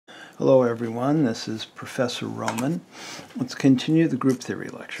Hello everyone, this is Professor Roman. Let's continue the group theory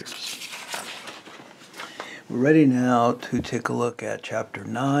lectures. We're ready now to take a look at Chapter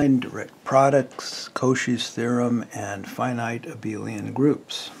 9, Direct Products, Cauchy's Theorem, and Finite Abelian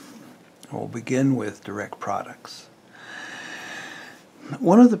Groups. We'll begin with direct products.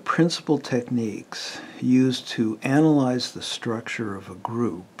 One of the principal techniques used to analyze the structure of a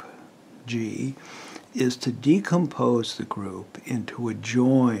group, G, is to decompose the group into a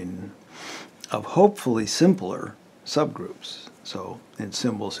join of hopefully simpler subgroups. So in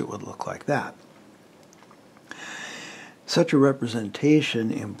symbols it would look like that. Such a representation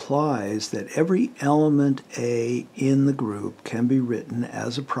implies that every element A in the group can be written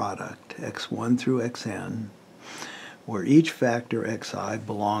as a product, x1 through xn, where each factor xi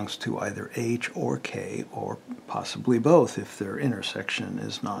belongs to either h or k, or possibly both if their intersection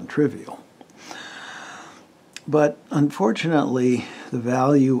is non-trivial. But unfortunately, the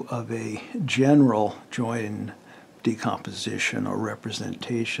value of a general join decomposition or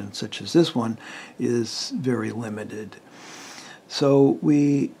representation, such as this one, is very limited. So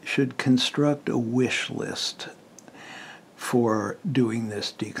we should construct a wish list for doing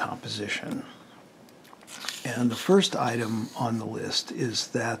this decomposition. And the first item on the list is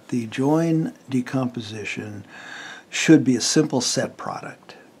that the join decomposition should be a simple set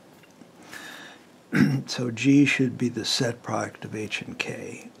product. So G should be the set product of H and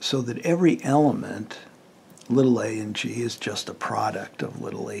K, so that every element, little a in G, is just a product of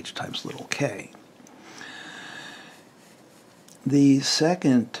little h times little k. The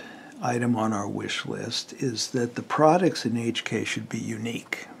second item on our wish list is that the products in HK should be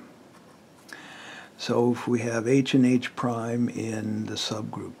unique. So if we have H and H prime in the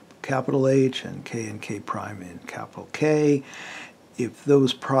subgroup capital H and K prime in capital K, if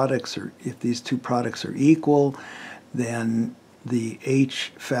these two products are equal, then the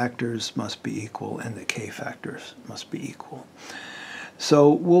H factors must be equal and the K factors must be equal. So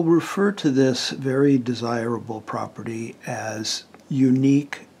we'll refer to this very desirable property as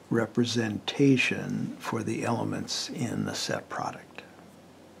unique representation for the elements in the set product.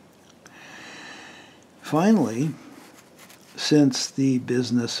 Finally, since the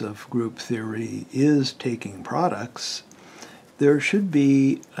business of group theory is taking products, there should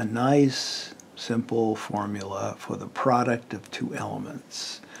be a nice, simple formula for the product of two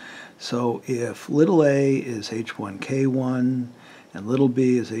elements. So if little a is h1k1 and little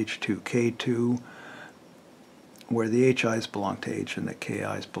b is h2k2, where the hi's belong to h and the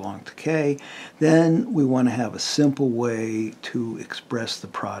ki's belong to k, then we want to have a simple way to express the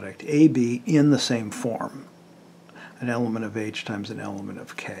product ab in the same form. An element of h times an element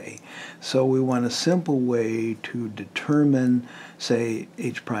of k. So we want a simple way to determine, say,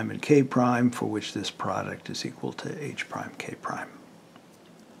 h prime and k prime, for which this product is equal to h prime, k prime.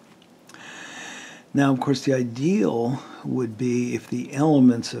 Now, of course, the ideal would be if the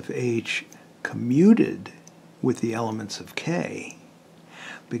elements of h commuted with the elements of k,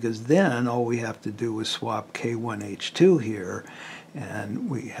 because then all we have to do is swap k1, h2 here,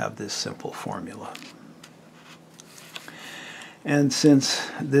 and we have this simple formula. And since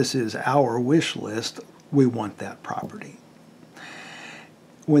this is our wish list, we want that property.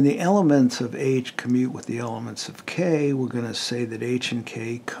 When the elements of H commute with the elements of K, we're going to say that H and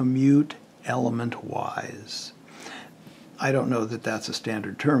K commute element-wise. I don't know that that's a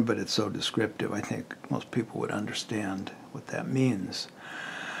standard term, but it's so descriptive, I think most people would understand what that means.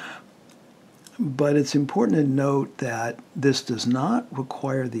 But it's important to note that this does not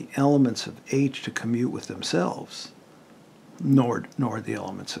require the elements of H to commute with themselves, nor the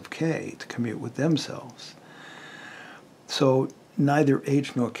elements of K to commute with themselves. So neither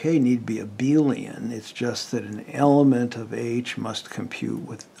H nor K need be abelian. It's just that an element of H must commute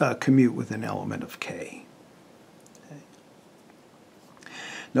with an element of K. Okay.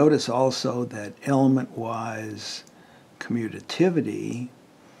 Notice also that element-wise commutativity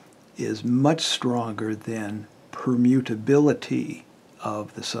is much stronger than permutability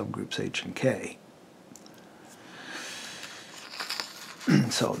of the subgroups H and K.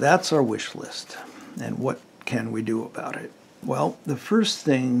 So that's our wish list. And what can we do about it? Well, the first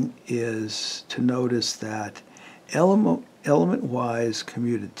thing is to notice that element-wise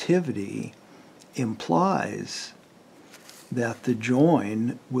commutativity implies that the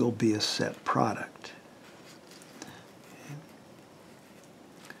join will be a set product. Okay.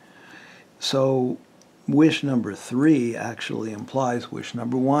 So wish number 3 actually implies wish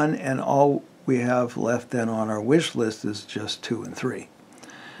number 1, and all we have left then on our wish list is just 2 and 3.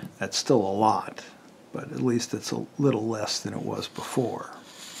 That's still a lot, but at least it's a little less than it was before.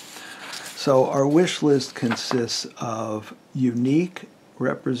 So our wish list consists of unique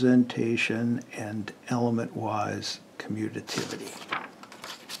representation and element-wise commutativity.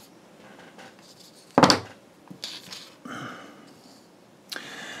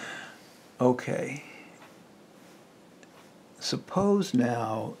 Okay. Suppose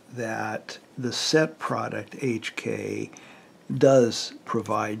now that the set product HK does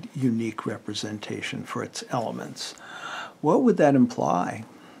provide unique representation for its elements. What would that imply?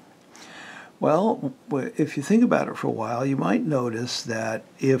 Well, if you think about it for a while, you might notice that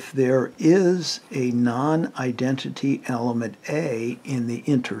if there is a non-identity element A in the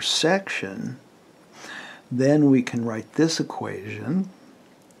intersection, then we can write this equation,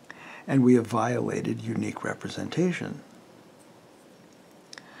 and we have violated unique representation.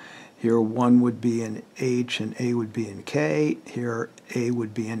 Here 1 would be in H and A would be in K. Here A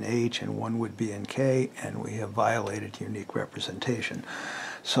would be in H and 1 would be in K, and we have violated unique representation.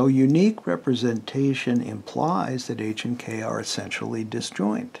 So unique representation implies that H and K are essentially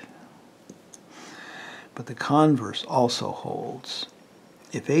disjoint. But the converse also holds.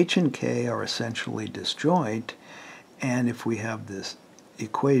 If H and K are essentially disjoint, and if we have this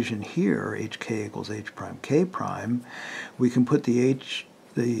equation here, HK equals H prime K prime, we can put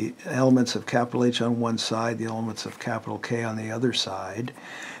the elements of capital H on one side, the elements of capital K on the other side.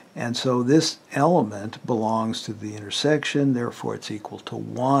 And so this element belongs to the intersection, therefore it's equal to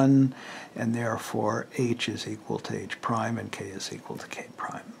 1, and therefore H is equal to H prime and K is equal to K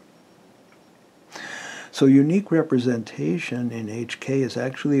prime. So unique representation in HK is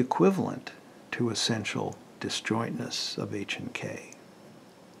actually equivalent to essential disjointness of H and K.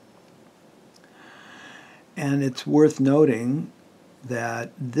 And it's worth noting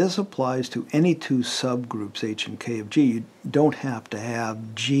that this applies to any two subgroups H and K of G. You don't have to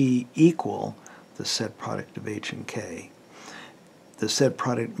have G equal the set product of H and K. The set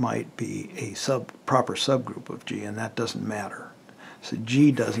product might be a proper subgroup of G, and that doesn't matter. So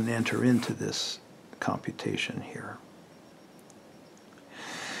G doesn't enter into this computation here.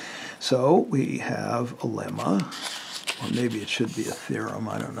 So we have a lemma, or maybe it should be a theorem,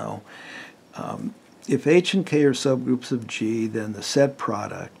 I don't know. If H and K are subgroups of G, then the set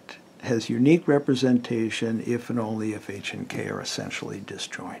product has unique representation if and only if H and K are essentially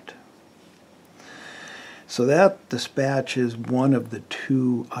disjoint. So that dispatches one of the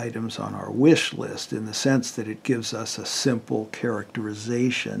two items on our wish list in the sense that it gives us a simple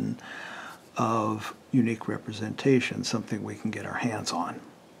characterization of unique representation, something we can get our hands on.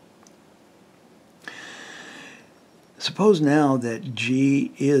 Suppose now that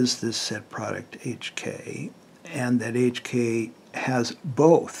G is this set product HK, and that HK has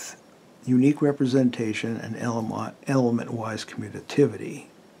both unique representation and element-wise commutativity.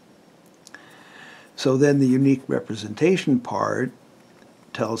 So then the unique representation part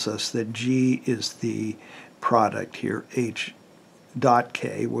tells us that G is the product here, H dot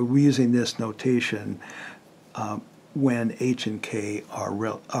K. We're using this notation when H and K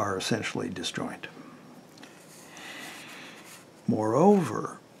are essentially disjoint.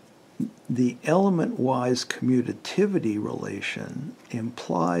 Moreover, the element-wise commutativity relation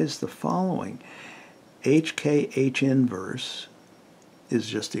implies the following. HK H inverse is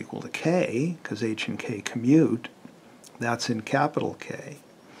just equal to K, because H and K commute. That's in capital K.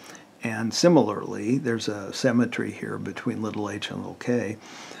 And similarly, there's a symmetry here between little h and little k.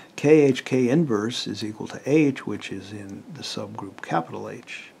 KHK inverse is equal to H, which is in the subgroup capital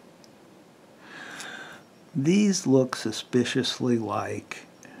H. These look suspiciously like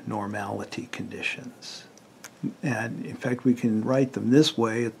normality conditions. And in fact, we can write them this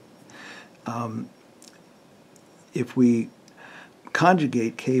way. If we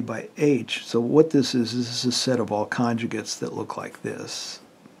conjugate K by H, so what this is a set of all conjugates that look like this.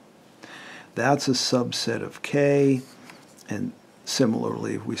 That's a subset of K, and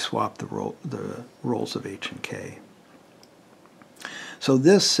similarly, we swap the roles of H and K. So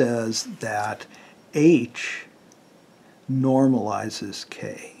this says that H normalizes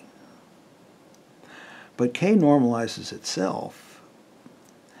K. But K normalizes itself,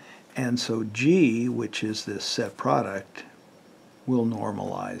 and so G, which is this set product, will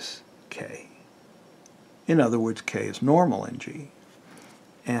normalize K. In other words, K is normal in G.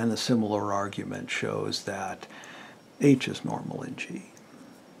 And a similar argument shows that H is normal in G.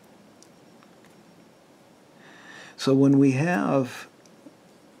 So when we have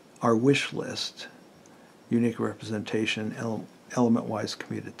our wish list, unique representation, element-wise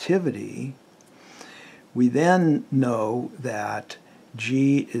commutativity, we then know that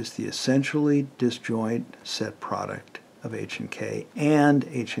G is the essentially disjoint set product of H and K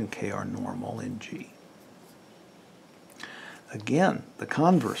are normal in G. Again, the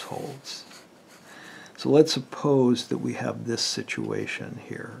converse holds. So let's suppose that we have this situation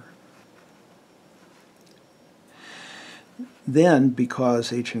here. Then,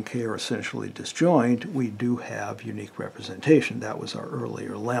 because H and K are essentially disjoint, we do have unique representation. That was our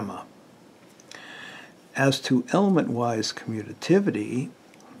earlier lemma. As to element-wise commutativity,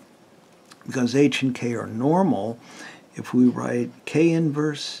 because H and K are normal, if we write K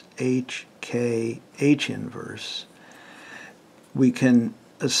inverse H, K, H inverse, we can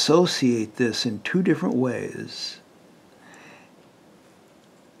associate this in two different ways.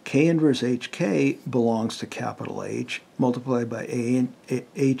 K inverse HK belongs to capital H, multiplied by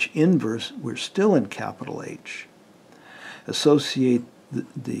H inverse, we're still in capital H. Associate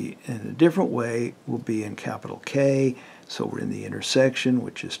in a different way will be in capital K, so we're in the intersection,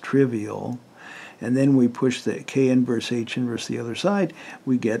 which is trivial. And then we push the K inverse H inverse the other side,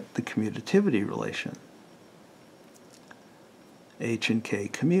 we get the commutativity relation. H and K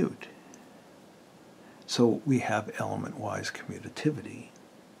commute. So we have element-wise commutativity.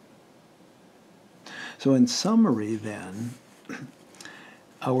 So in summary then,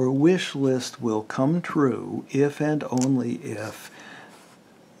 our wish list will come true if and only if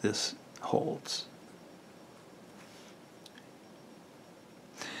this holds.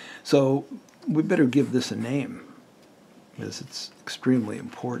 So we better give this a name, because it's extremely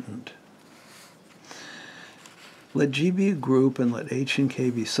important. Let G be a group and let H and K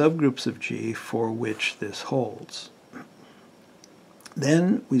be subgroups of G for which this holds.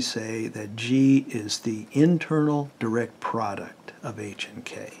 Then we say that G is the internal direct product of H and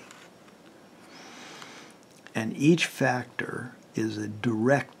K. And each factor is a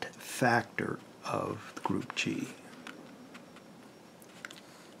direct factor of the group G.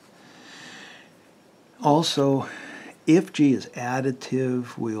 Also, if G is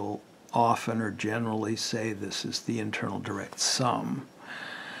additive, we'll often or generally say this is the internal direct sum.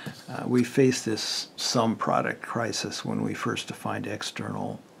 We faced this sum product crisis when we first defined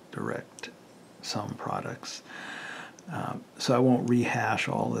external direct sum products. So I won't rehash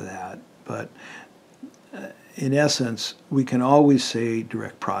all of that, but in essence, we can always say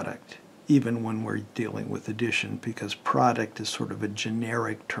direct product, even when we're dealing with addition, because product is sort of a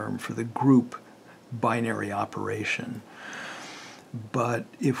generic term for the group binary operation. But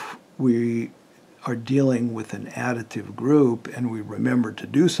if we are dealing with an additive group and we remember to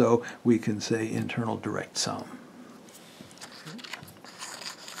do so, we can say internal direct sum.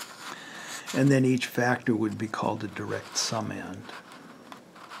 And then each factor would be called a direct summand.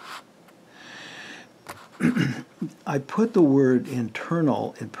 I put the word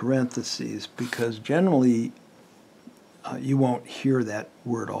internal in parentheses because generally you won't hear that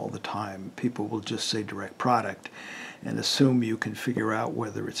word all the time. People will just say direct product and assume you can figure out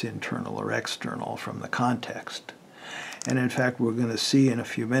whether it's internal or external from the context. And in fact, we're going to see in a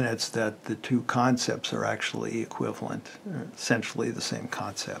few minutes that the two concepts are actually equivalent, essentially the same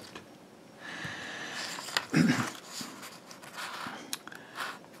concept.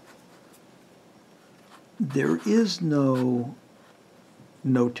 There is no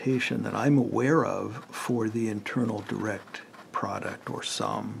notation that I'm aware of for the internal direct product or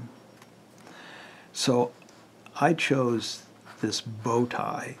sum. So I chose this bow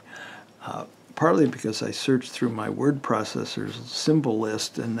tie, partly because I searched through my word processor's symbol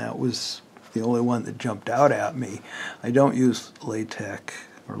list and that was the only one that jumped out at me. I don't use LaTeX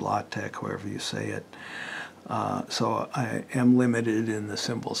or LaTeX, however you say it, so I am limited in the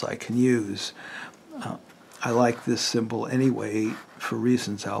symbols I can use. I like this symbol anyway for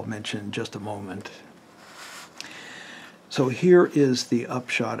reasons I'll mention in just a moment. So here is the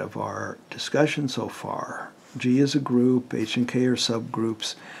upshot of our discussion so far. G is a group, H and K are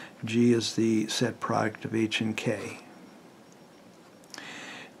subgroups, G is the set product of H and K.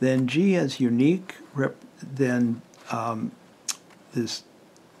 Then G has unique, this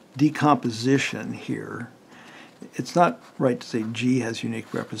decomposition here, it's not right to say G has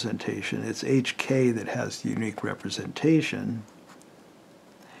unique representation, it's HK that has unique representation,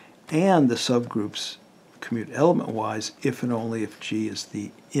 and the subgroups commute element-wise if and only if G is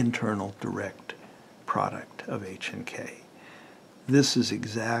the internal direct product of H and K. This is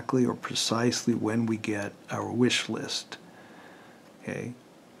exactly or precisely when we get our wish list. Okay.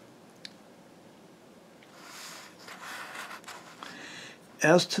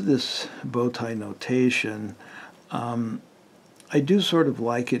 As to this bow tie notation, I do sort of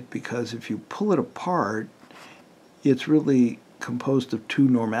like it because if you pull it apart, it's really composed of two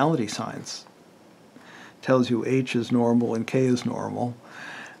normality signs. Tells you H is normal and K is normal.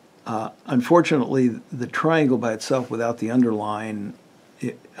 Unfortunately, the triangle by itself without the underline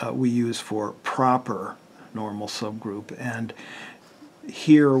we use for proper normal subgroup, and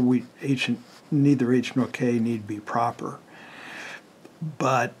here H and neither H nor K need be proper.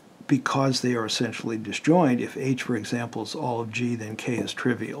 But because they are essentially disjoint, if H, for example, is all of G, then K is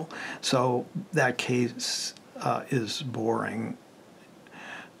trivial. So that case is boring.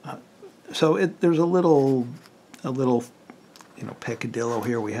 So there's a little peccadillo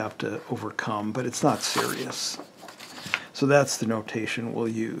here we have to overcome, but it's not serious. So that's the notation we'll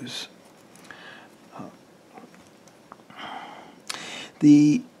use.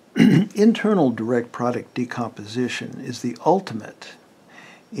 The internal direct product decomposition is the ultimate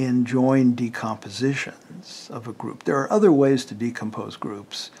in join decompositions of a group. There are other ways to decompose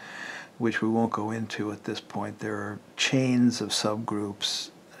groups, which we won't go into at this point. There are chains of subgroups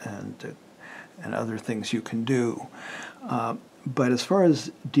and other things you can do. But as far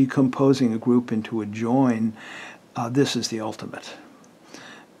as decomposing a group into a join, this is the ultimate.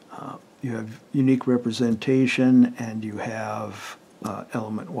 You have unique representation and you have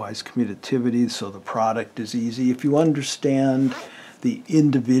element-wise commutativity, so the product is easy. If you understand the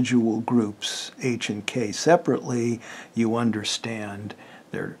individual groups, H and K, separately, you understand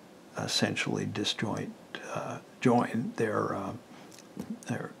their essentially disjoint join, their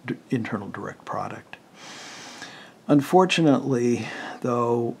internal direct product. Unfortunately,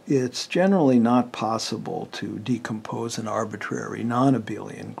 though, it's generally not possible to decompose an arbitrary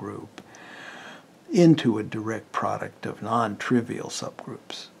non-abelian group into a direct product of non-trivial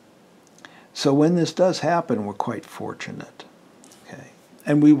subgroups. So when this does happen, we're quite fortunate. Okay?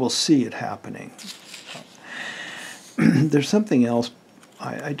 And we will see it happening. There's something else.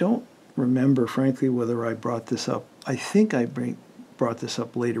 I don't remember, frankly, whether I brought this up. I think I brought this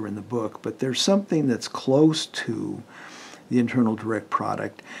up later in the book, but there's something that's close to the internal direct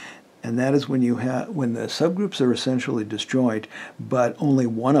product, and that is when the subgroups are essentially disjoint, but only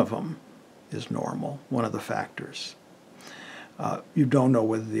one of them is normal, one of the factors. You don't know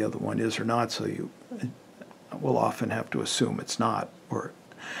whether the other one is or not, so you will often have to assume it's not. Or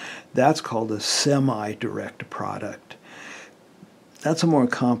that's called a semi-direct product. That's a more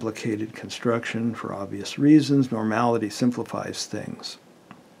complicated construction for obvious reasons. Normality simplifies things.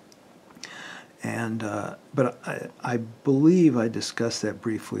 And but I believe I discussed that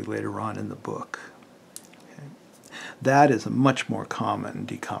briefly later on in the book. Okay. That is a much more common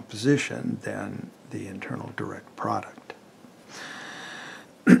decomposition than the internal direct product.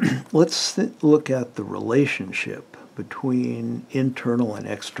 Let's look at the relationship between internal and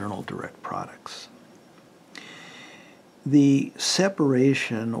external direct products. The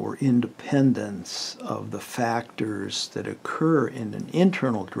separation or independence of the factors that occur in an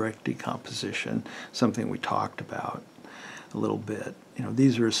internal direct decomposition, something we talked about a little bit.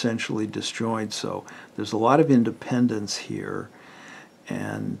 These are essentially disjoint, so there's a lot of independence here,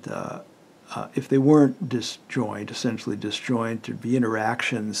 and if they weren't disjoint, essentially disjoint, there'd be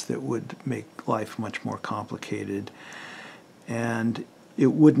interactions that would make life much more complicated, and it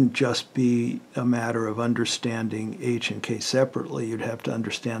wouldn't just be a matter of understanding H and K separately. You'd have to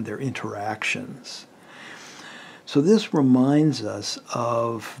understand their interactions. So this reminds us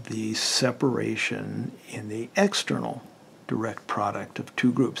of the separation in the external direct product of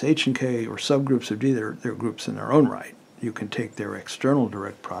two groups. H and K, or subgroups of D, they're groups in their own right. You can take their external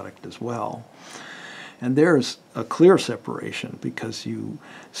direct product as well. And there's a clear separation because you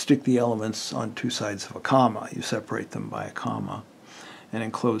stick the elements on two sides of a comma. You separate them by a comma and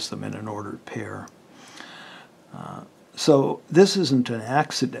enclose them in an ordered pair. So this isn't an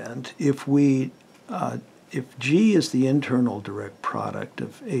accident. If G is the internal direct product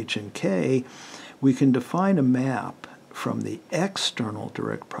of H and K, we can define a map from the external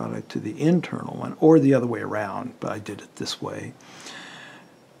direct product to the internal one, or the other way around, but I did it this way,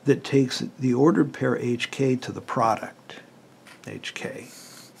 that takes the ordered pair HK to the product, HK.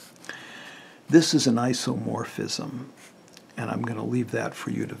 This is an isomorphism, and I'm going to leave that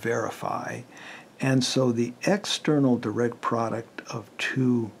for you to verify. And so the external direct product of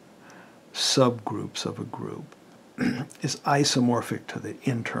two subgroups of a group is isomorphic to the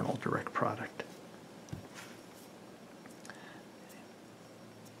internal direct product.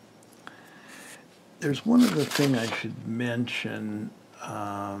 There's one other thing I should mention.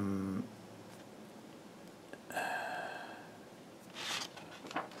 Oh,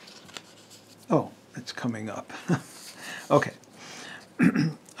 it's coming up. Okay.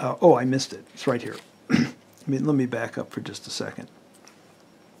 Oh, I missed it. It's right here. Let me back up for just a second.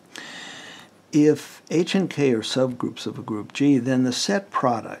 If H and K are subgroups of a group G, then the set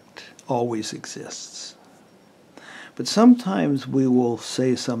product always exists. But sometimes we will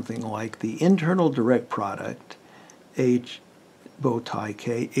say something like the internal direct product, H bow tie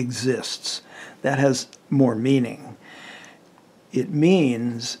K, exists. That has more meaning. It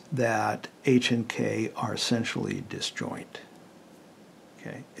means that H and K are essentially disjoint.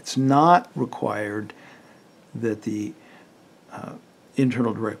 Okay? It's not required that the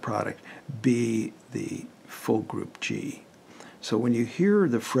internal direct product be the full group G. So when you hear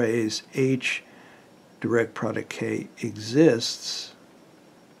the phrase H direct product K exists,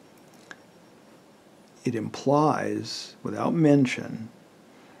 it implies, without mention,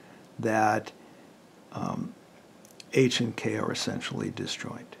 that H and K are essentially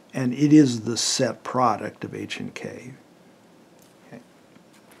disjoint. And it is the set product of H and K. Okay.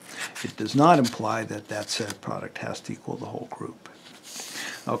 It does not imply that that set product has to equal the whole group.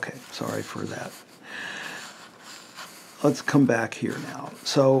 Okay, sorry for that. Let's come back here now.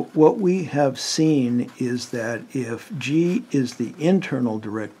 So what we have seen is that if G is the internal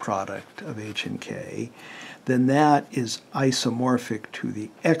direct product of H and K, then that is isomorphic to the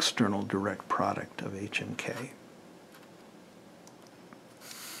external direct product of H and K.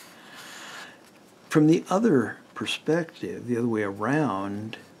 From the other perspective, the other way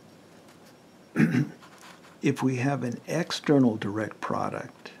around, if we have an external direct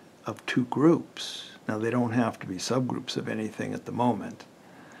product of two groups, now they don't have to be subgroups of anything at the moment,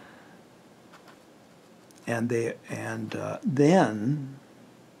 and then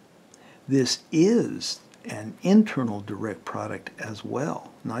this is an internal direct product as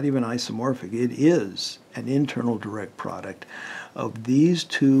well, not even isomorphic. It is an internal direct product of these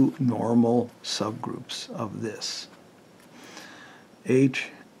two normal subgroups of this. H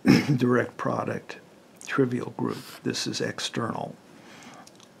direct product trivial group. This is external,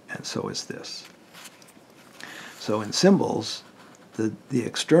 and so is this. So in symbols, the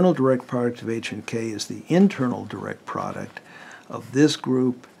external direct product of H and K is the internal direct product of this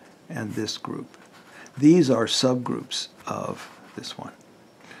group and this group. These are subgroups of this one.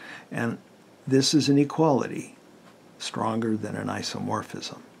 And this is an equality stronger than an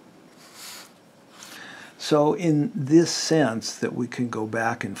isomorphism. So in this sense that we can go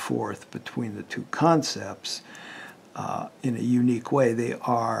back and forth between the two concepts in a unique way, they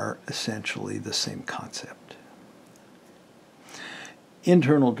are essentially the same concept.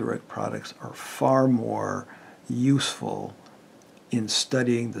 Internal direct products are far more useful in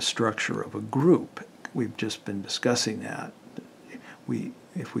studying the structure of a group. We've just been discussing that.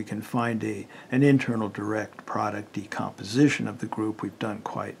 If we can find an internal direct product decomposition of the group, we've done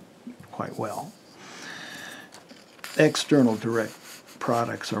quite well. External direct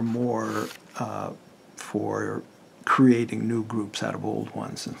products are more for creating new groups out of old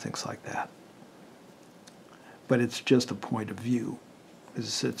ones and things like that. But it's just a point of view.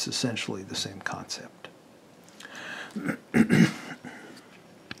 It's essentially the same concept.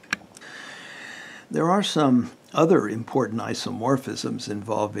 There are some other important isomorphisms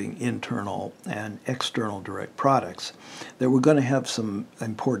involving internal and external direct products that we're going to have some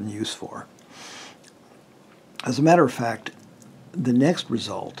important use for. As a matter of fact, the next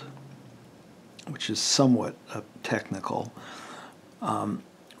result, which is somewhat technical,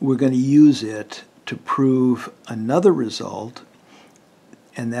 we're going to use it to prove another result,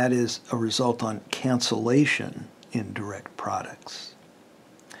 and that is a result on cancellation in direct products.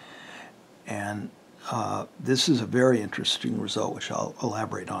 And this is a very interesting result, which I'll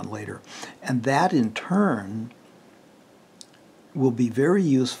elaborate on later. And that, in turn, will be very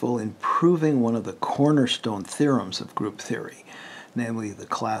useful in proving one of the cornerstone theorems of group theory, namely the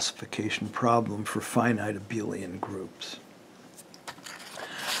classification problem for finite abelian groups.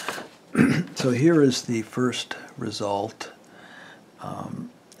 So here is the first result.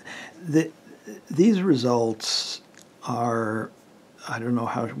 These results are, I don't know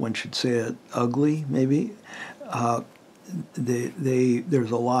how one should say it, ugly, maybe.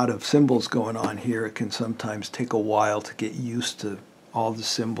 There's a lot of symbols going on here. It can sometimes take a while to get used to all the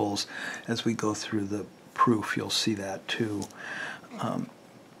symbols. As we go through the proof, you'll see that too.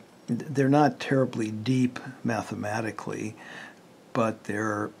 They're not terribly deep mathematically, but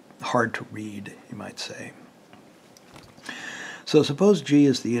they're hard to read, you might say. So suppose G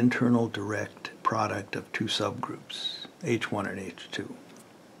is the internal direct product of two subgroups, H1 and H2.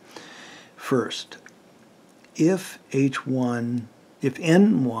 First, if N1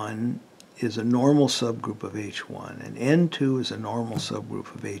 is a normal subgroup of H1 and N2 is a normal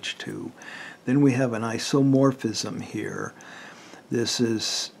subgroup of H2, then we have an isomorphism here. This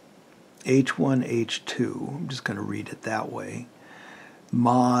is H1, H2, I'm just going to read it that way,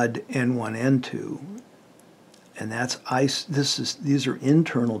 mod N1, N2, and these are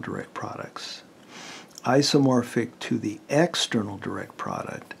internal direct products, isomorphic to the external direct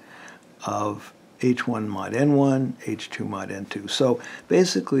product of H1 mod N1, H2 mod N2. So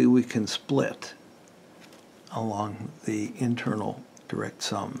basically we can split along the internal direct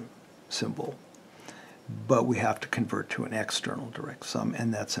sum symbol, but we have to convert to an external direct sum,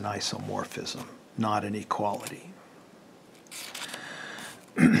 and that's an isomorphism, not an equality.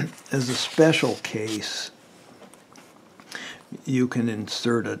 As a special case, you can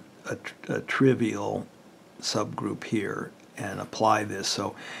insert a trivial subgroup here and apply this.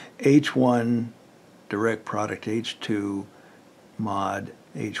 So H1 direct product H2 mod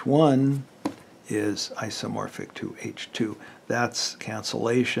H1 is isomorphic to H2. That's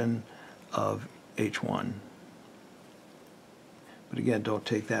cancellation of H1. But again, don't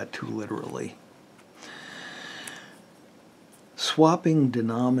take that too literally. Swapping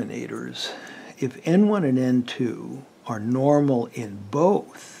denominators. If N1 and N2 are normal in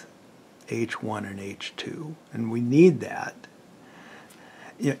both H1 and H2, and we need that,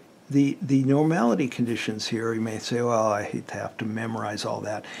 the normality conditions here, you may say, well, I hate to have to memorize all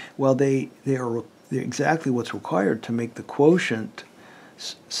that. Well, they're exactly what's required to make the quotient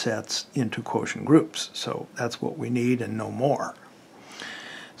sets into quotient groups. So that's what we need and no more.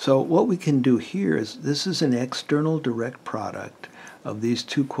 So what we can do here is, this is an external direct product of these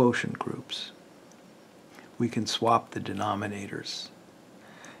two quotient groups. We can swap the denominators,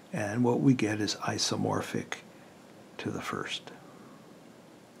 and what we get is isomorphic to the first.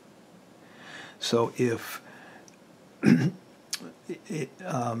 So if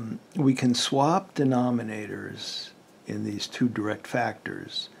we can swap denominators in these two direct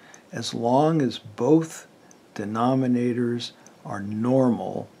factors as long as both denominators are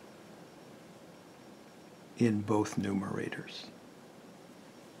normal in both numerators.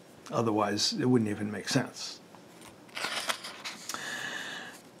 Otherwise, it wouldn't even make sense.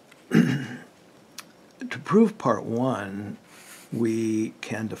 To prove part one, we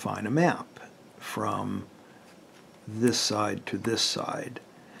can define a map from this side to this side.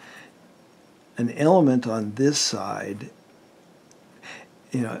 An element on this side,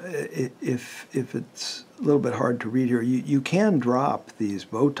 if it's a little bit hard to read here, you can drop these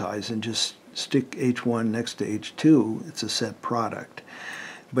bow ties and just stick H1 next to H2. It's a set product.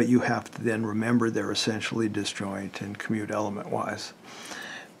 But you have to then remember they're essentially disjoint and commute element-wise.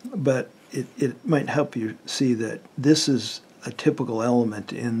 But it might help you see that this is a typical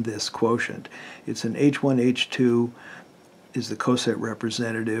element in this quotient. It's an H1, H2 is the coset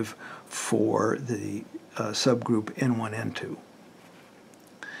representative for the subgroup N1, N2.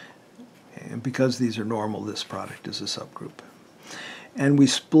 Okay, and because these are normal, this product is a subgroup. And we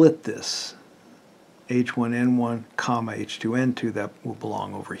split this, H1, N1, comma, H2, N2, that will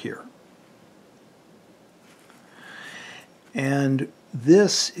belong over here. And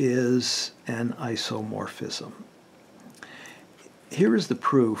this is an isomorphism. Here is the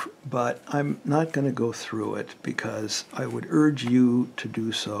proof, but I'm not going to go through it because I would urge you to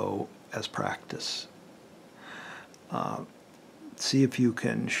do so as practice. See if you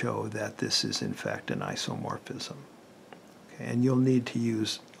can show that this is in fact an isomorphism. Okay, and you'll need to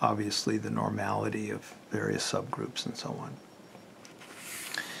use, obviously, the normality of various subgroups and so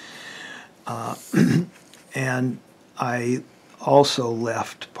on. And I also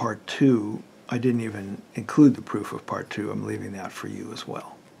left part two. I didn't even include the proof of part two. I'm leaving that for you as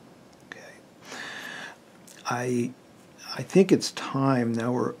well. Okay. I think it's time,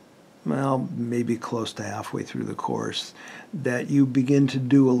 now we're, well, maybe close to halfway through the course, that you begin to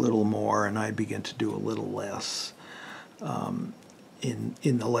do a little more and I begin to do a little less in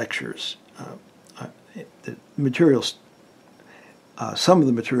the lectures. The materials, some of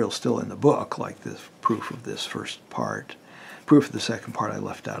the material still in the book, like the proof of this first part. Proof of the second part I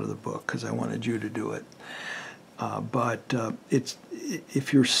left out of the book because I wanted you to do it. But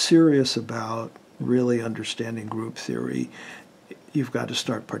if you're serious about really understanding group theory, you've got to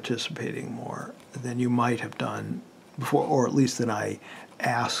start participating more than you might have done before, or at least than I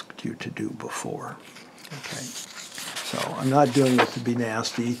asked you to do before. Okay. So I'm not doing it to be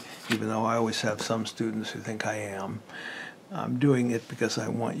nasty, even though I always have some students who think I am. I'm doing it because I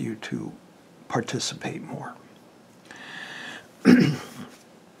want you to participate more.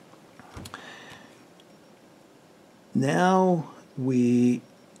 Now we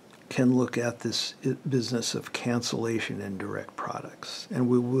can look at this business of cancellation in direct products, and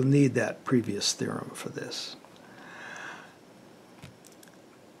we will need that previous theorem for this.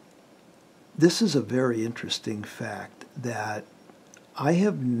 This is a very interesting fact that I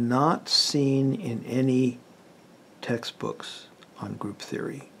have not seen in any textbooks on group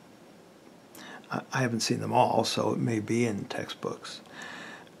theory. I haven't seen them all, so it may be in textbooks.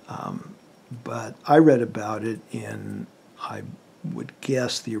 But I read about it in, I would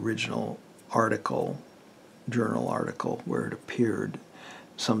guess, the original article, journal article, where it appeared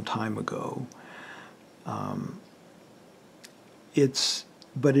some time ago. It's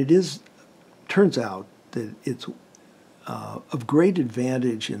But turns out that it's of great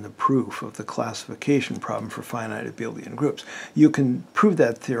advantage in the proof of the classification problem for finite abelian groups. You can prove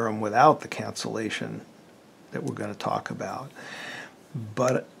that theorem without the cancellation that we're going to talk about.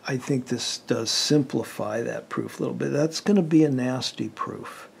 But I think this does simplify that proof a little bit. That's going to be a nasty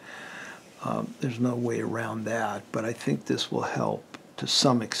proof. There's no way around that, but I think this will help to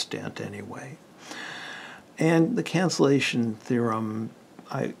some extent anyway. And the cancellation theorem,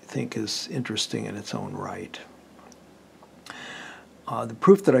 I think, is interesting in its own right. The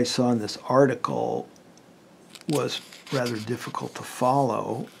proof that I saw in this article was rather difficult to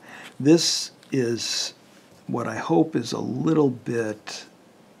follow. This is what I hope is a little bit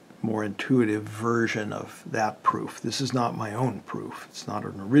more intuitive version of that proof. This is not my own proof. It's not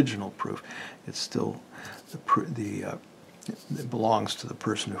an original proof. It's still it belongs to the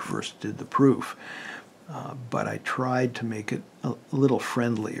person who first did the proof. But I tried to make it a little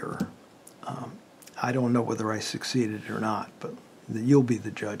friendlier. I don't know whether I succeeded or not, but you'll be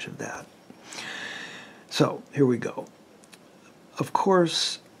the judge of that. So here we go. Of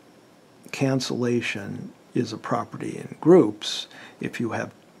course, cancellation is a property in groups. If you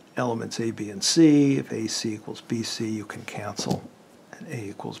have elements A, B, and C, if AC equals BC, you can cancel and A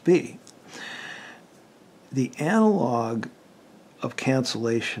equals B. The analog of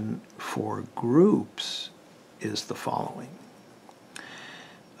cancellation for groups is the following.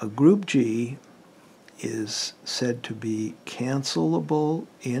 A group G is said to be cancelable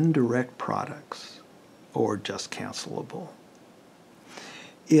indirect products, or just cancelable,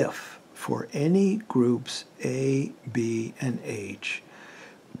 if for any groups A, B, and H,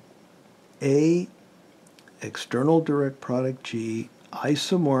 A external direct product G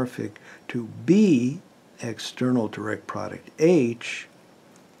isomorphic to B external direct product H,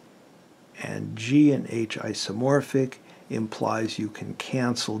 and G and H isomorphic implies you can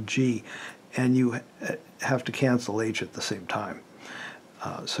cancel G, and you have to cancel H at the same time.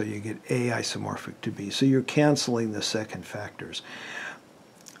 So you get A isomorphic to B. So you're canceling the second factors.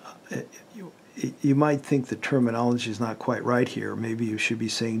 You might think the terminology is not quite right here. Maybe you should be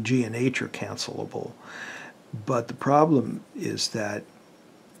saying G and H are cancelable. But the problem is that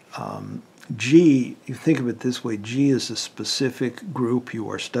G, you think of it this way, G is a specific group you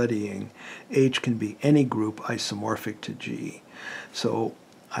are studying. H can be any group isomorphic to G. So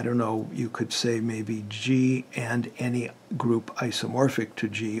I don't know, you could say maybe G and any group isomorphic to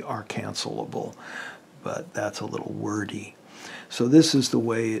G are cancelable, but that's a little wordy. So this is the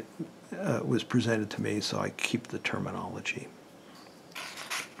way it was presented to me, so I keep the terminology.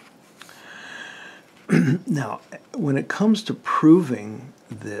 Now, when it comes to proving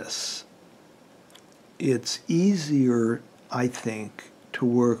this, it's easier, I think, to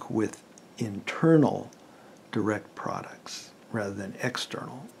work with internal direct products rather than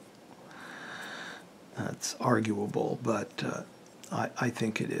external. That's arguable, but I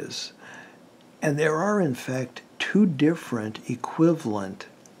think it is. And there are, in fact, two different equivalent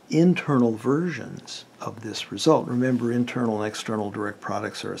internal versions of this result. Remember, internal and external direct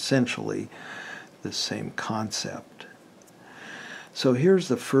products are essentially the same concept. So here's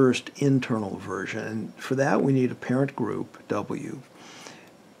the first internal version, and for that we need a parent group, W.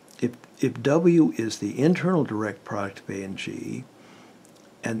 If W is the internal direct product of A and G,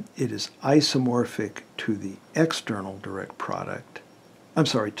 and it is isomorphic to the external direct product,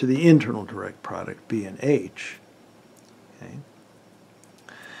 to the internal direct product, B and H, okay?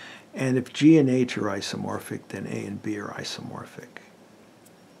 And if G and H are isomorphic, then A and B are isomorphic.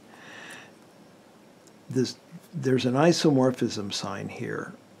 There's an isomorphism sign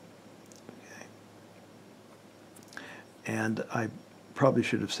here. Okay. And I probably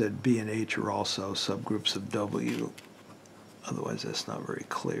should have said B and H are also subgroups of W. Otherwise, that's not very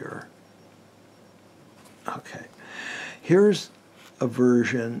clear. Okay. Here's a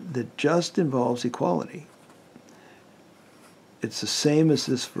version that just involves equality. It's the same as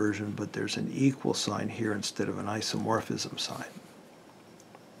this version, but there's an equal sign here instead of an isomorphism sign.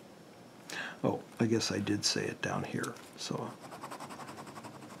 Oh, I guess I did say it down here, so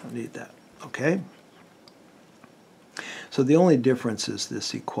I don't need that. Okay? So the only difference is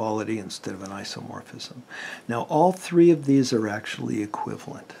this equality instead of an isomorphism. Now, all three of these are actually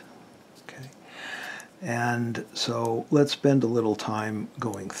equivalent. Okay? And so let's spend a little time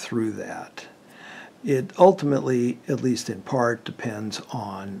going through that. It ultimately, at least in part, depends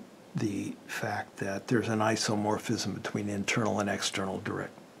on the fact that there's an isomorphism between internal and external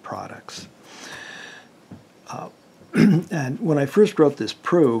direct products. And when I first wrote this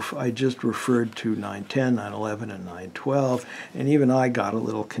proof, I just referred to 910, 911, and 912, and even I got a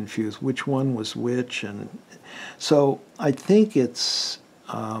little confused which one was which. And so I think it's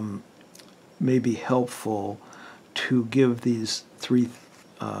may be helpful to give these three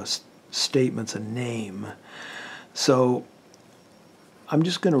statements a name. So I'm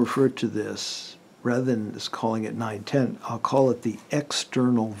just going to refer to this, rather than just calling it 910, I'll call it the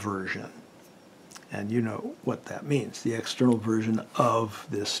external version. And you know what that means, the external version of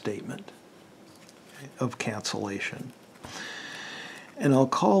this statement, of cancellation. And I'll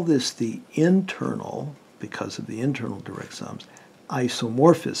call this the internal, because of the internal direct sums,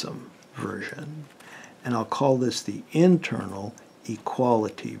 isomorphism version. And I'll call this the internal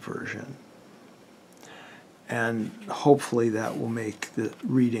equality version. And hopefully that will make the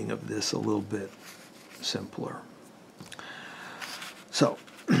reading of this a little bit simpler. So,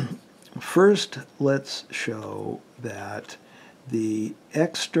 first let's show that the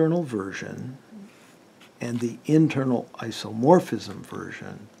external version and the internal isomorphism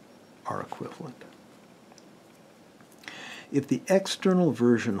version are equivalent. If the external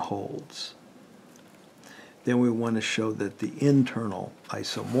version holds, then we want to show that the internal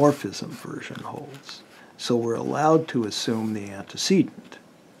isomorphism version holds. So we're allowed to assume the antecedent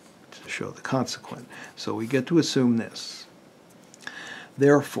to show the consequent. So we get to assume this.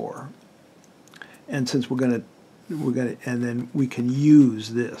 Therefore, and since we're going to, and then we can use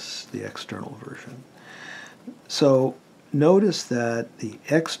this, the external version. So notice that the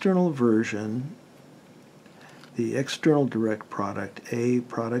external version, the external direct product, A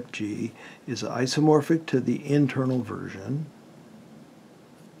product G, is isomorphic to the internal version.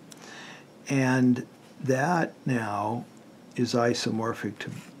 And that now is isomorphic to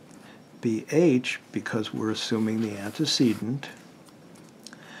BH because we're assuming the antecedent.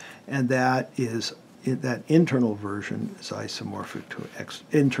 And that internal version is isomorphic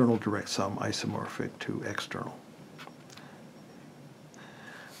to internal direct sum isomorphic to external.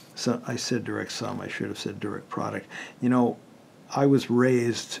 So I said direct sum, I should have said direct product. You know, I was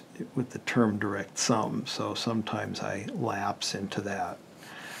raised with the term direct sum, so sometimes I lapse into that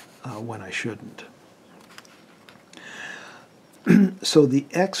when I shouldn't. So the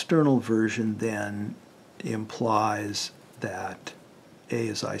external version then implies that A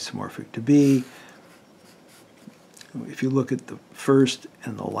is isomorphic to B. If you look at the first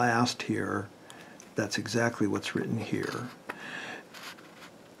and the last here, that's exactly what's written here.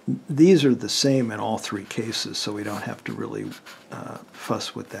 These are the same in all three cases, so we don't have to really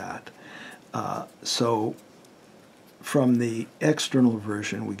fuss with that. So from the external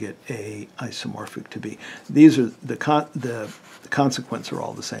version, we get A isomorphic to B. These are the consequents are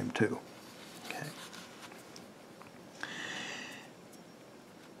all the same too. Okay.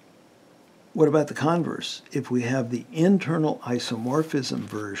 What about the converse? If we have the internal isomorphism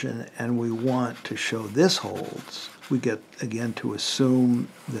version and we want to show this holds, we get again to assume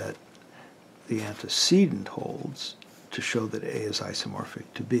that the antecedent holds to show that A is isomorphic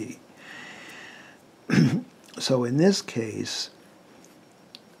to B. So in this case,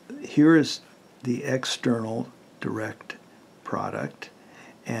 here is the external direct product,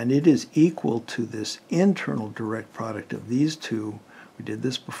 and it is equal to this internal direct product of these two. We did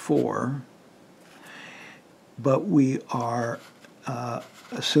this before, but we are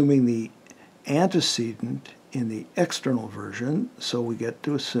assuming the antecedent in the external version, so we get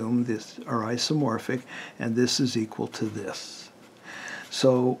to assume this are isomorphic, and this is equal to this.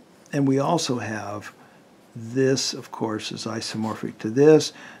 So, and we also have this, of course, is isomorphic to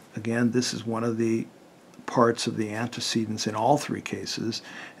this. Again, this is one of the parts of the antecedents in all three cases,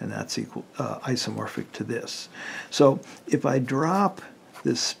 and that's equal isomorphic to this. So if I drop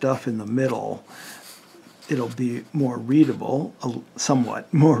this stuff in the middle, it'll be more readable,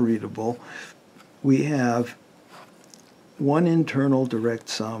 somewhat more readable. We have one internal direct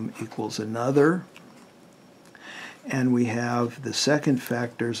sum equals another, and we have the second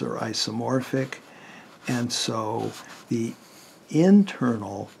factors are isomorphic, and so the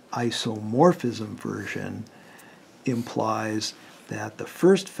internal isomorphism version implies that the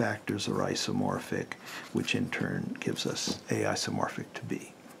first factors are isomorphic, which in turn gives us A isomorphic to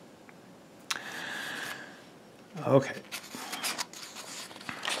B. Okay.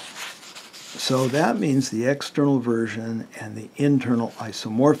 So that means the external version and the internal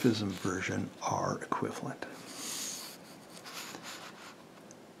isomorphism version are equivalent.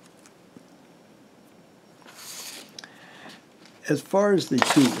 As far as the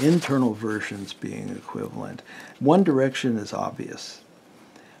two internal versions being equivalent, one direction is obvious.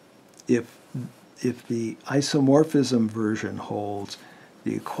 If the isomorphism version holds,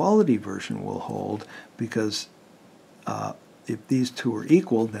 the equality version will hold, because if these two are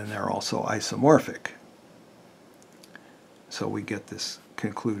equal, then they're also isomorphic. So we get this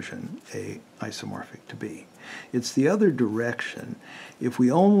conclusion, A isomorphic to B. It's the other direction. If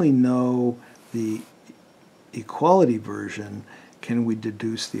we only know the equality version, can we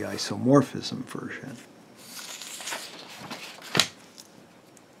deduce the isomorphism version?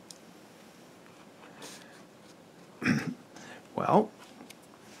 Well,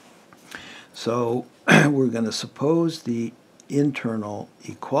 so we're going to suppose the internal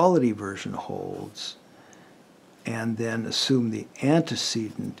equality version holds, and then assume the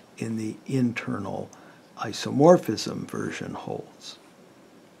antecedent in the internal isomorphism version holds.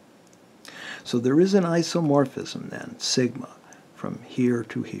 So there is an isomorphism then, sigma, from here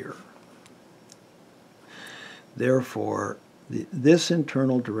to here. Therefore, this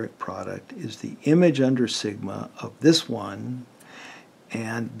internal direct product is the image under sigma of this one,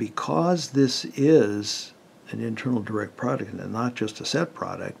 and because this is an internal direct product and not just a set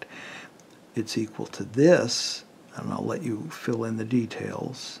product, it's equal to this, and I'll let you fill in the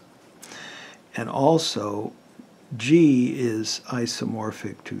details. And also, G is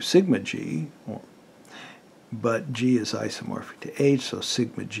isomorphic to sigma G, but G is isomorphic to H, so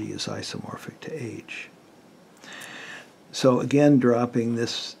sigma G is isomorphic to H. So again, dropping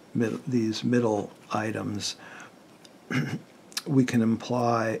these middle items, we can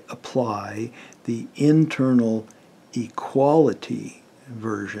apply the internal equality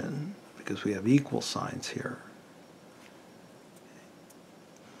version, because we have equal signs here,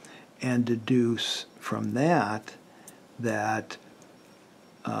 and deduce from that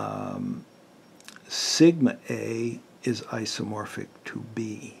sigma A is isomorphic to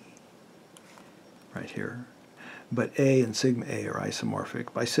B, right here. But A and sigma A are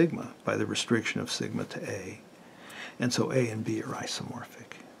isomorphic by sigma, by the restriction of sigma to A. And so A and B are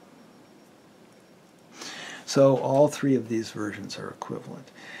isomorphic. So all three of these versions are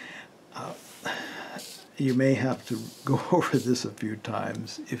equivalent. You may have to go over this a few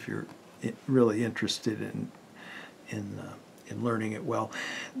times if you're really interested in learning it well.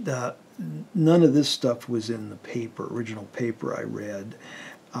 None of this stuff was in the original paper I read.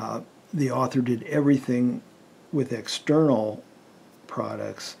 The author did everything with external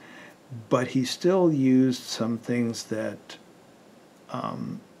products, but he still used some things that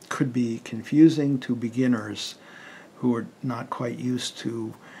could be confusing to beginners who are not quite used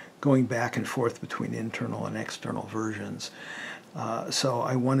to going back and forth between internal and external versions. So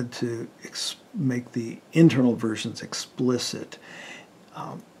I wanted to make the internal versions explicit.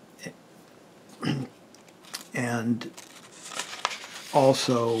 And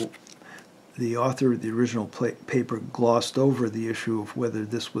also, the author of the original paper glossed over the issue of whether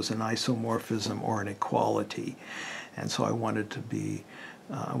this was an isomorphism or an equality. And so I wanted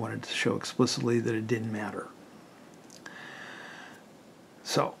to show explicitly that it didn't matter.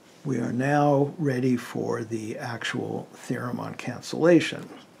 So we are now ready for the actual theorem on cancellation.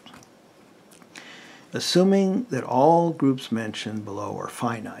 Assuming that all groups mentioned below are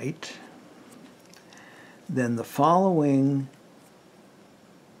finite, then the following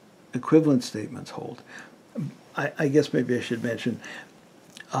equivalent statements hold. I guess maybe I should mention,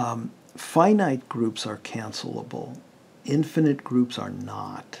 finite groups are cancelable. Infinite groups are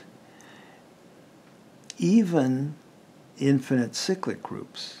not. Even infinite cyclic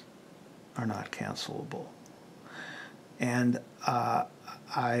groups are not cancelable. And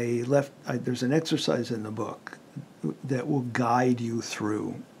there's an exercise in the book that will guide you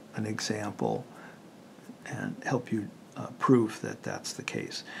through an example and help you prove that that's the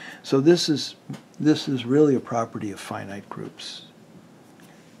case. So this is really a property of finite groups.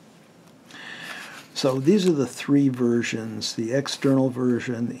 So these are the three versions: the external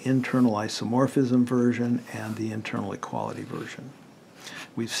version, the internal isomorphism version, and the internal equality version.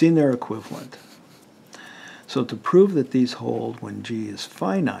 We've seen their equivalent. So to prove that these hold when G is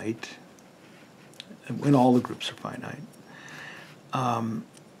finite, and when all the groups are finite,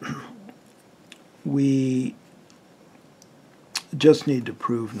 we just need to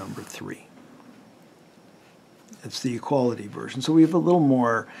prove number 3. It's the equality version. So we have a little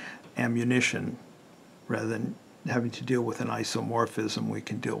more ammunition. Rather than having to deal with an isomorphism, we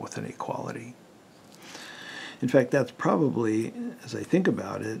can deal with an equality. In fact, that's probably, as I think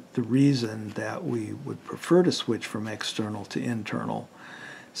about it, the reason that we would prefer to switch from external to internal,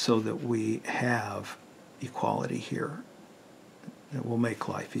 so that we have equality here. It will make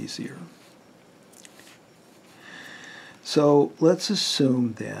life easier. So let's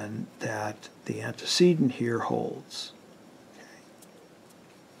assume then that the antecedent here holds.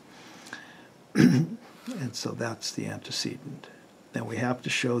 Okay. And so that's the antecedent. Then we have to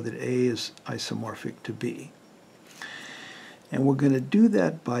show that A is isomorphic to B. And we're going to do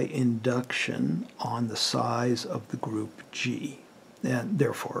that by induction on the size of the group G. and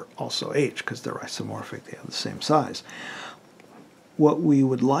therefore also H, because they're isomorphic, they have the same size. What we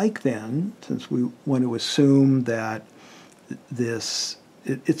would like then, since we want to assume that this,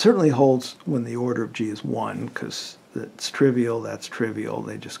 it certainly holds when the order of G is 1, because it's trivial, that's trivial,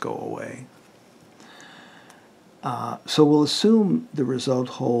 they just go away. So we'll assume the result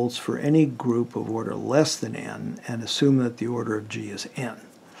holds for any group of order less than n, and assume that the order of G is n.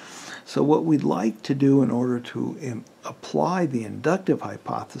 So what we'd like to do in order to apply the inductive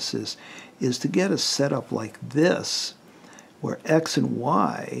hypothesis is to get a setup like this, where x and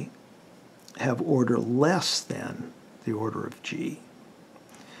y have order less than the order of G.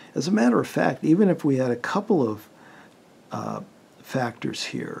 As a matter of fact, even if we had a couple of factors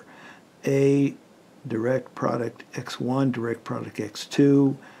here, A direct product x1, direct product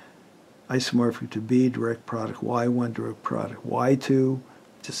x2, isomorphic to B, direct product y1, direct product y2,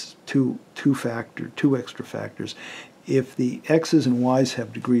 just two extra factors. If the x's and y's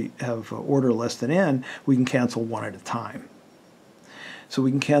have order less than n, we can cancel one at a time. So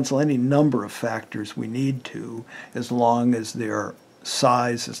we can cancel any number of factors we need to, as long as their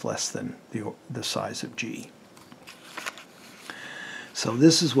size is less than the size of G. So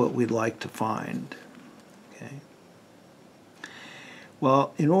this is what we'd like to find. Okay.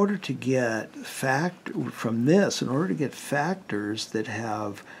 Well, in order to get from this, in order to get factors that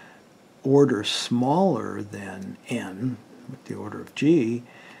have order smaller than n, with the order of G,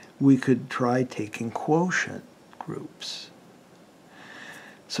 we could try taking quotient groups.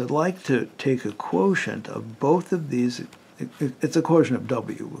 So I'd like to take a quotient of both of these. It's a quotient of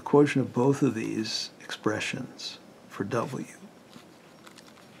W, a quotient of both of these expressions for W.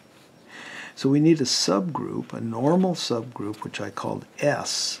 So we need a subgroup, a normal subgroup, which I called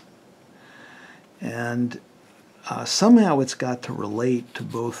S. And somehow it's got to relate to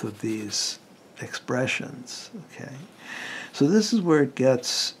both of these expressions. Okay, so this is where it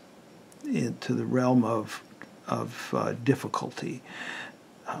gets into the realm of difficulty.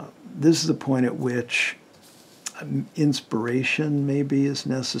 This is the point at which inspiration maybe is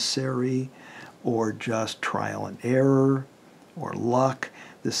necessary, or just trial and error, or luck.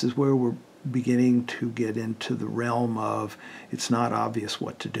 This is where we're beginning to get into the realm of it's not obvious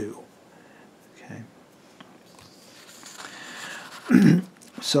what to do. Okay.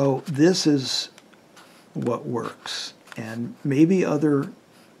 So this is what works, and maybe other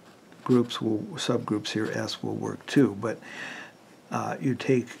groups subgroups here, S, will work too, but you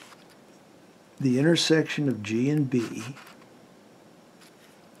take the intersection of G and B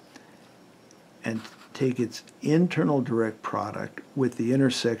and take its internal direct product with the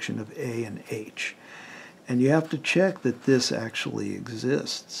intersection of A and H. And you have to check that this actually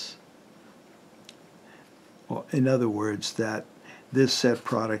exists. Well, in other words, that this set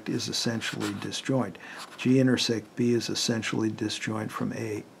product is essentially disjoint. G intersect B is essentially disjoint from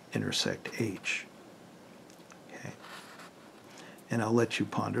A intersect H. Okay. And I'll let you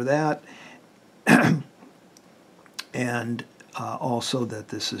ponder that. And also that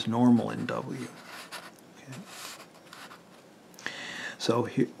this is normal in W. Okay. So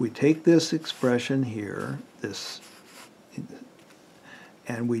here, we take this expression here,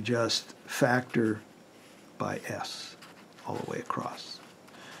 and we just factor by S all the way across.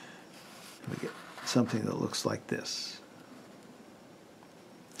 We get something that looks like this.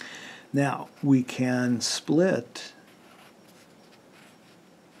 Now, we can split,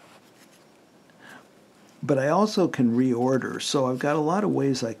 but I also can reorder. So I've got a lot of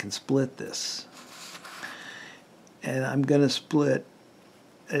ways I can split this. And I'm going to split.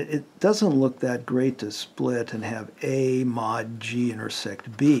 It doesn't look that great to split and have A mod G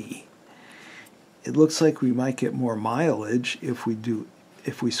intersect B. It looks like we might get more mileage if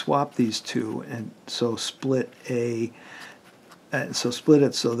we swap these two, and so split A. So split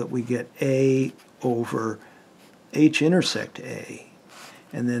it so that we get A over H intersect A.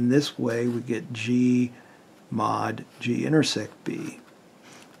 And then this way we get G mod G intersect B.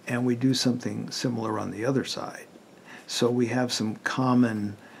 And we do something similar on the other side. So we have something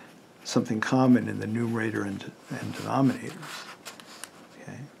common in the numerator and denominators.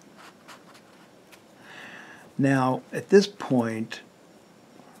 Okay. Now, at this point,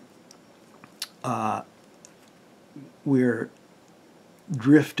 we're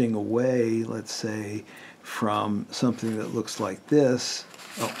drifting away, let's say, from something that looks like this.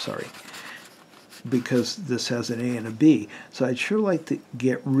 Oh, sorry. Because this has an A and a B. So I'd sure like to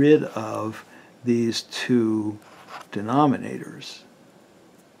get rid of these two denominators.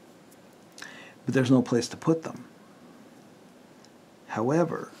 But there's no place to put them.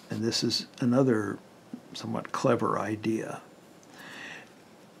 However, and this is another somewhat clever idea,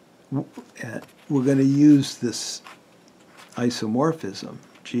 we're going to use this isomorphism.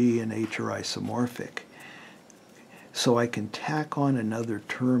 G and H are isomorphic. So I can tack on another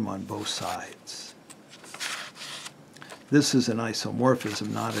term on both sides. This is an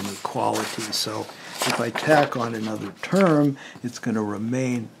isomorphism, not an equality. So if I tack on another term, it's going to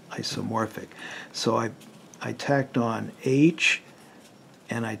remain isomorphic. So I tacked on H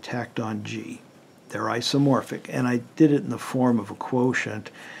and I tacked on G. They're isomorphic. And I did it in the form of a quotient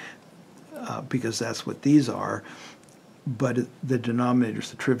because that's what these are. But the denominator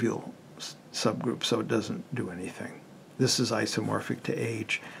is the trivial subgroup, so it doesn't do anything. This is isomorphic to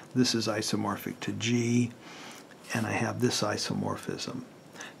H. This is isomorphic to G. And I have this isomorphism.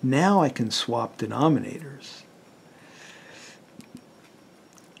 Now I can swap denominators.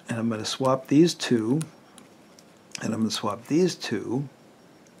 And I'm going to swap these two. And I'm going to swap these two.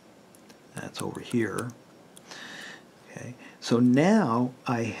 That's over here. Okay. So now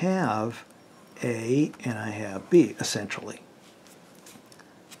I have A and I have B, essentially.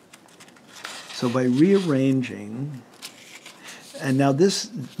 So by rearranging, and now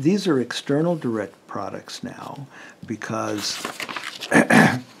these are external direct products now, because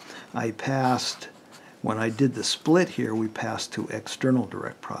I passed, when I did the split here, we passed to external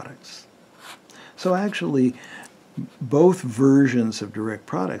direct products. So actually, both versions of direct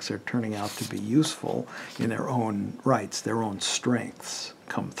products are turning out to be useful in their own rights. Their own strengths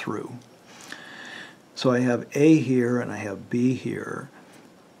come through. So I have A here and I have B here,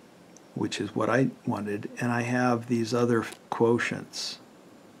 which is what I wanted, and I have these other quotients.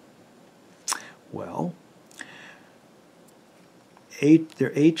 Well,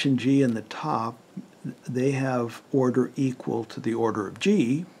 they're H and G in the top. They have order equal to the order of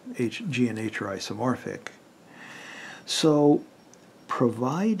G. G and H are isomorphic. So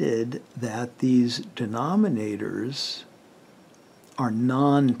provided that these denominators are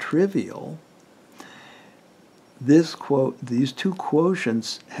non-trivial, these two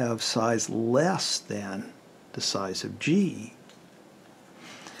quotients have size less than the size of G.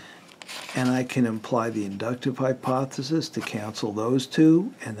 And I can apply the inductive hypothesis to cancel those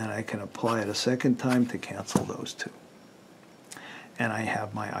two, and then I can apply it a second time to cancel those two. And I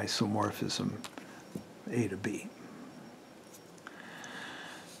have my isomorphism A to B.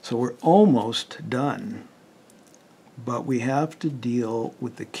 So we're almost done, but we have to deal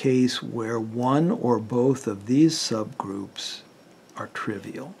with the case where one or both of these subgroups are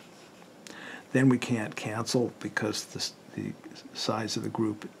trivial. Then we can't cancel because the size of the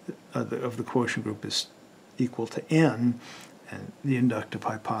group, of the quotient group, is equal to n, and the inductive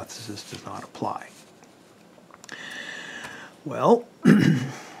hypothesis does not apply. Well,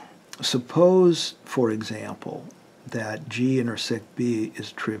 suppose, for example, that G intersect B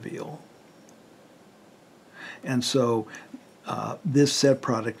is trivial. And so this set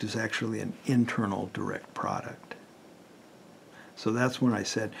product is actually an internal direct product. So that's when I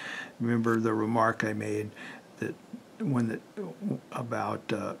said, remember the remark I made that about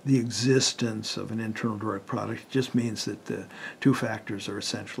the existence of an internal direct product just means that the two factors are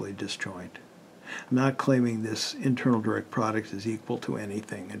essentially disjoint. I'm not claiming this internal direct product is equal to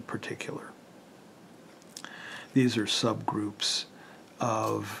anything in particular. These are subgroups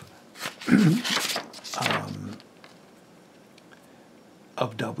of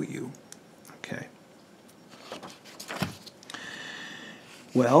W. Okay.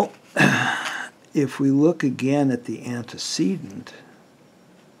 Well, if we look again at the antecedent,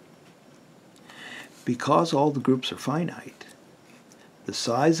 because all the groups are finite, the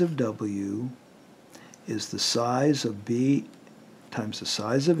size of W is the size of B times the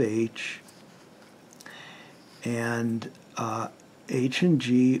size of H, and H and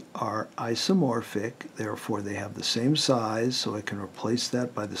G are isomorphic, therefore they have the same size, so I can replace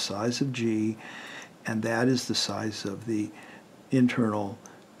that by the size of G, and that is the size of the internal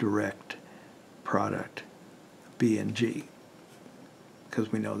direct product B and G,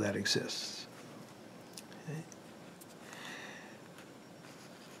 because we know that exists. Okay.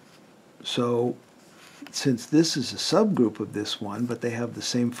 So since this is a subgroup of this one, but they have the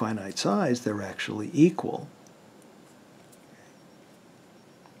same finite size, they're actually equal.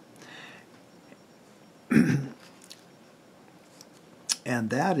 And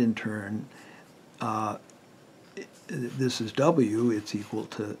that in turn, this is W, it's equal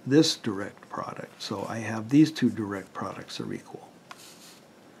to this direct product. So I have these two direct products are equal.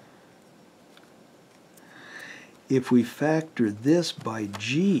 If we factor this by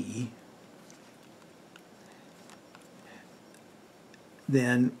G,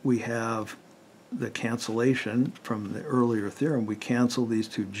 then we have the cancellation from the earlier theorem. We cancel these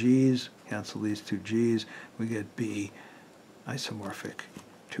two G's, cancel these two G's, we get B isomorphic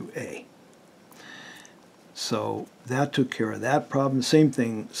to A. So that took care of that problem. Same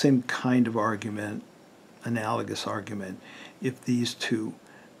thing, same kind of argument, analogous argument, if these two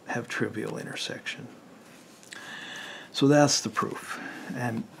have trivial intersection. So that's the proof.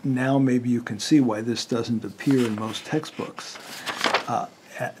 And now maybe you can see why this doesn't appear in most textbooks,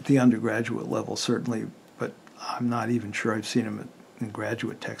 at the undergraduate level certainly, but I'm not even sure I've seen them in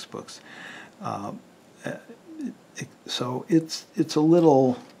graduate textbooks. So it's a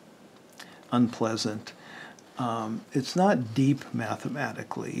little unpleasant. It's not deep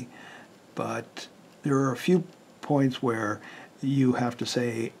mathematically, but there are a few points where you have to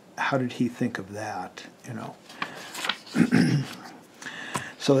say, how did he think of that, you know?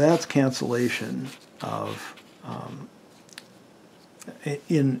 So that's cancellation of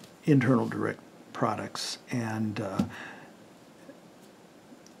in internal direct products, and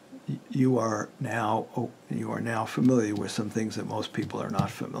you are now familiar with some things that most people are not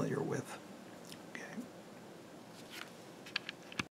familiar with.